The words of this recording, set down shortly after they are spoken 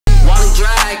Wally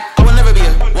drag. I will never be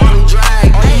a Wally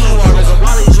drag. All you are is a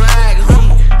Wally drag.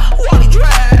 Wally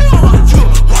drag.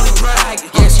 Wally drag.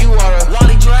 Yes, you are a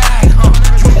Wally drag.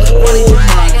 Wally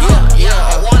drag. Yeah,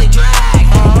 a Wally drag.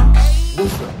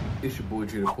 What's up? It's your boy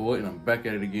Jay the Poet, and I'm back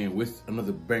at it again with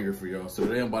another banger for y'all. So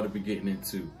today I'm about to be getting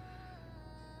into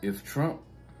if Trump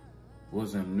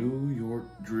was a New York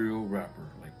drill rapper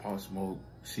like Pop Smoke,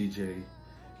 CJ,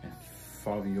 and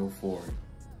Fabio Ford.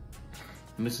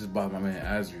 And this is by my man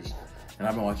Azerrz. And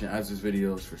I've been watching Azerrz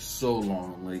videos for so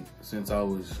long, like since I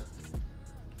was,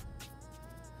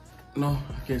 no,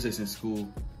 I can't say since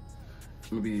school.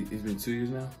 Maybe it's been 2 years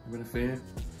now I've been a fan.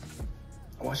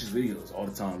 I watch his videos all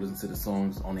the time, listen to the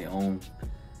songs on their own.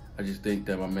 I just think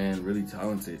that my man really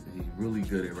talented. He's really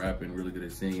good at rapping, really good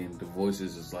at singing. The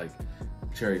voices is like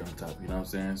cherry on top, you know what I'm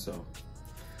saying? So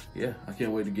yeah, I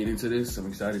can't wait to get into this. I'm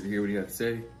excited to hear what he got to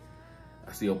say.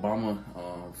 I see Obama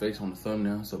face on the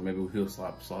thumbnail, so maybe he'll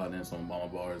slide in some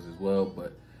Obama bars as well,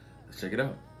 but let's check it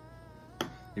out.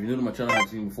 If you're new to my channel, I haven't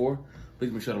seen before,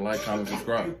 please make sure to like, comment,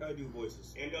 subscribe. I do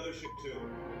voices and other shit too.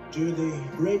 To the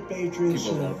great patriots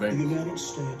of the United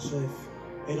States, I've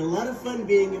had a lot of fun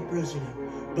being your president,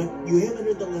 but you haven't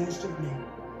heard the last of me.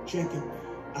 Check it.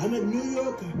 I'm a New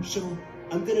Yorker, so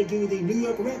I'm gonna do the New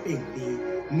York rapping, the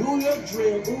New York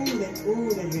drill.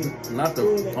 Ooh, that hit. Not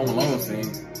the Home Alone scene.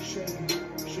 Shake it.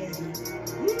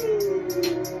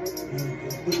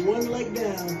 Put one leg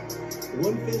down,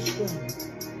 one fist up,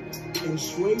 and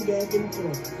swing back and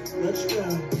forth. Let's go.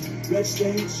 Red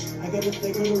states, I got a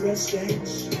thing on the red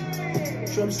states.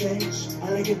 Trump states, I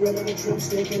like it red like a Trump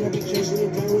steak, and I'll be chasing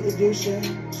it down with a douche.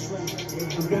 I'm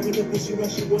grabbing the pussy while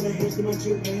she wanna hands to my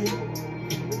toupee.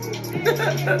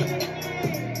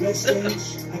 Red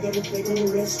states, I got a thing on the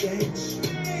red states.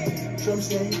 Trump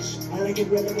states, I like it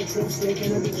red like a Trump steak,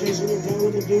 and I'll be chasing it down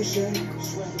with a douche. I'm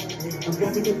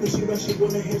grabbing the pussy while she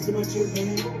wanna hands to my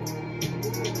toupee.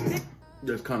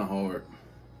 That's kind of hard.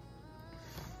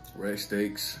 Red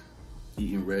steaks,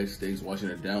 eating red steaks, washing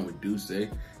it down with douche.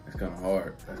 That's kind of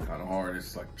hard.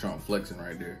 It's like Trump flexing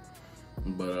right there.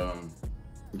 But I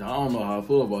don't know how I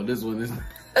feel about this one.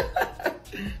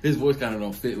 His voice kind of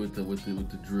don't fit with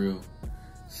the drill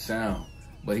sound,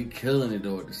 but he killing it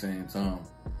though at the same time.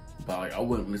 But like, I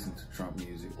wouldn't listen to Trump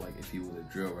music like if he was a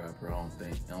drill rapper. I don't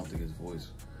think his voice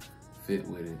fit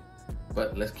with it.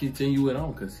 But let's continue it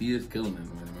on because he is killing it.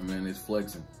 My man is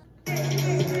flexing.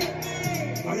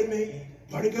 Party me,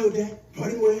 party go down,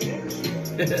 party way,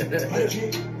 party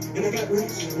chick, and I got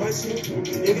rest, white suit,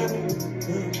 it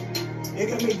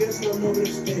got me dancing all over the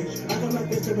stage. I got my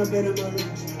best to my bed and my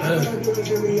legs. I got my doing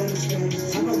jury out of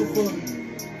space. I'm on the floor.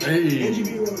 Hey. NGB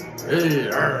roll. Hey.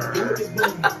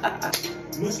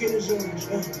 My skin is orange.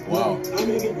 Wow. I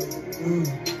make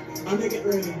it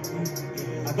rain.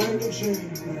 I buy a new chain.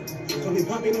 Call me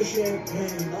popping no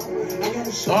champagne. I got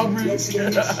a song. Red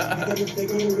states. I got a thing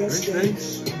on the red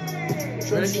states.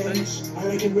 Trump states. I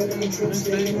like it red on the Trump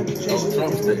state. And I'll be chasing it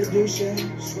down with a douche. I'm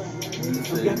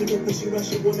grabbing the pussy while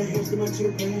she wanna hands to my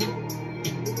toupee.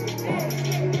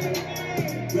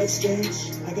 Red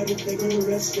states. I got a thing on the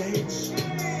red states.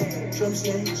 Trump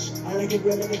states. I like it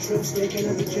red like a Trump steak, and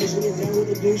I'll be chasing it down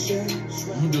with a douche. Do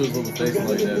his little face like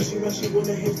that.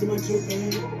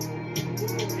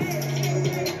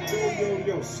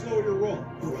 Yo, slow your roll.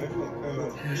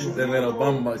 That man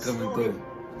Obama coming through.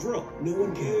 Drill. No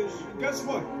one cares. Guess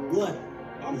what? What?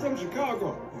 I'm from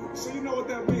Chicago, so you know what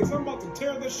that means. I'm about to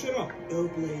tear this shit up. No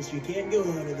place, you can't go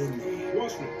harder than me.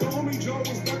 Watch me. The homie Joe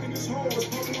was back in his hole, was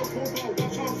popping my profile.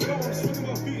 Watch how I flow. I'm swinging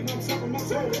my feet and I'm tapping my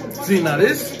toes. See, now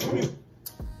this,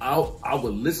 I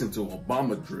would listen to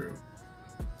Obama drill.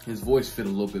 His voice fit a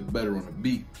little bit better on the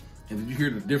beat. And did you hear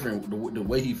the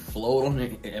way he flowed on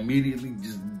it immediately,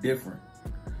 just different.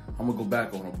 I'm gonna go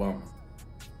back on Obama.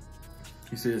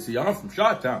 He said, see, I'm from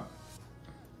Chi-Town.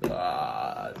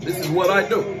 This is what I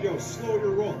do. Yo, slow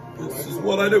your roll. This is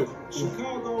what I do.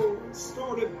 Chicago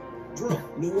started drill.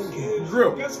 No one cares.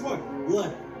 Drill. Guess what?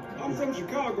 What? I'm from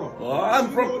Chicago. I'm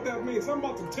you from. know what that means. I'm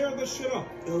about to tear this shit up.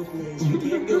 No place, you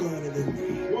can't go harder than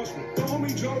me. Watch me. The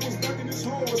homie Joe was back in his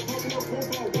hole, was popping my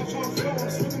profile. Watch how I flow. I'm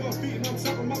swinging my feet and I'm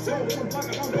tapping my toes. I'm black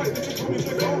and I'm white, bitch, you call me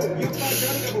J. Cole. Yes, I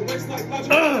got it, have a waist like logic.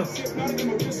 Sip, not I'm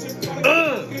a wrist, sip,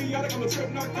 idiotic, I'm a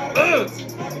trip, not narcotic.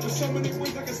 There's so many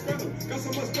ways I can spell them. Got so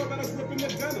much stuff that I was ripping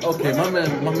it down. Okay, my man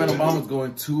Obama's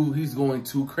going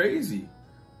too crazy.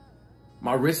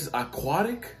 My wrist is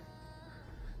aquatic?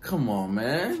 Come on,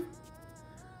 man.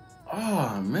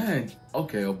 Oh man.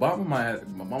 Okay, my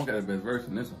mom got the best verse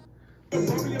in this one. I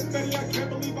can't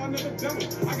believe I never done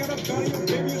it. I got a belly, a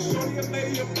baby, a shorty, a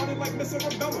lady, a body like Mr.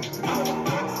 Rebella.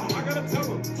 I gotta tell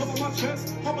him, pull on my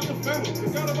chest, how about the family? You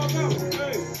got about that one,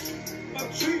 hey.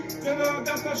 Nigga,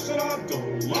 that's that shit I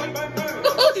don't like.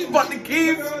 He's about to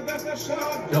keep. Nigga, that's that shit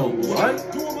I Don't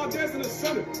like. Doing my dance in the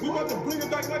Senate. We about to bring it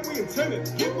back like we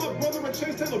intended. Give my brother a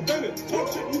chance, Taylor Bennett.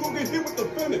 Talk shit, you gon' get hit with the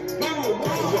Bennett.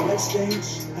 Red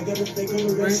stage, I got a thing on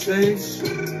the red Red stage.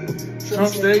 stage.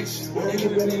 Trump stage.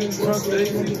 Trump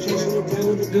stage.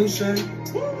 Do say.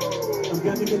 I'm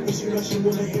grabbing the pussy, rushing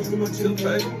with my hands to my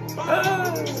toothpaste.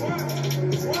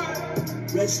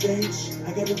 Red stage,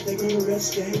 I got a thing on the red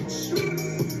stage.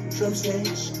 Trump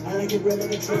stage, I like it red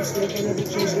like a Trump steak and every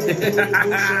chase in the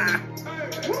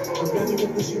I'm grabbing the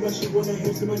pussy, rushing with my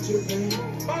hands to my toothpaste.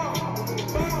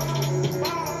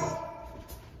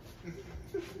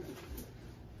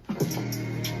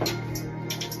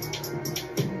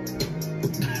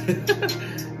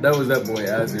 That was that boy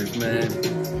Azerrz, man.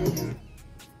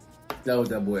 That was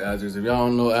that boy Azerrz. If y'all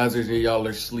don't know Azerrz, y'all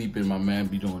are sleeping. My man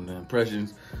be doing the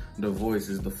impressions, the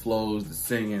voices, the flows, the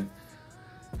singing.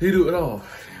 He do it all.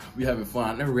 We having fun.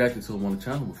 I never reacted to him on the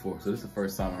channel before, so this is the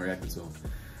first time I reacted to him.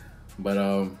 But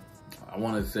I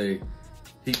want to say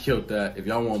he killed that. If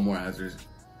y'all want more Azerrz,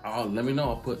 let me know.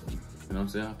 I'll put, you know what I'm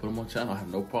saying? I'll put him on the channel. I have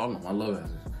no problem. I love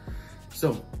Azerrz.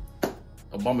 So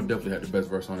Obama definitely had the best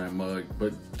verse on that mug,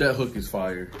 but that hook is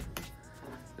fire.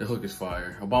 The hook is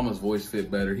fire. Obama's voice fit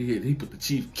better. He put the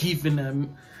Chief Keef in that.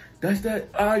 That's that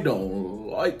I don't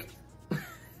like.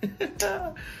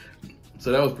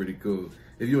 So that was pretty cool.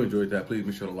 If you enjoyed that, please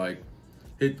make sure to like,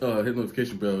 hit the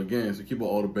notification bell again so keep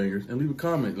all the bangers, and leave a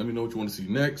comment. Let me know what you want to see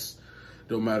next.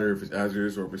 Don't matter if it's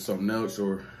Azerrz or if it's something else,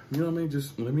 or you know what I mean.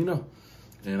 Just let me know.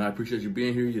 And I appreciate you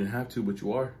being here. You didn't have to, but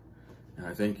you are, and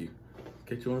I thank you.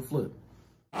 Catch you on the flip.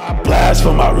 I blast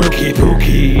for my rookie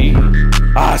pookie.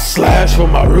 I slash for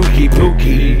my rookie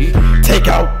pookie. Take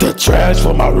out the trash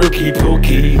for my rookie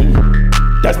pookie.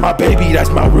 That's my baby, that's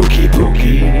my rookie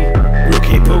pookie.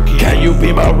 Rookie pookie. Can you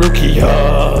be my rookie?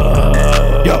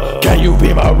 Yo, can you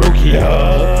be my rookie?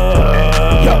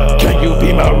 Yo, can you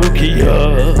be my rookie?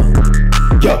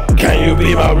 Yo, can you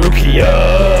be my rookie?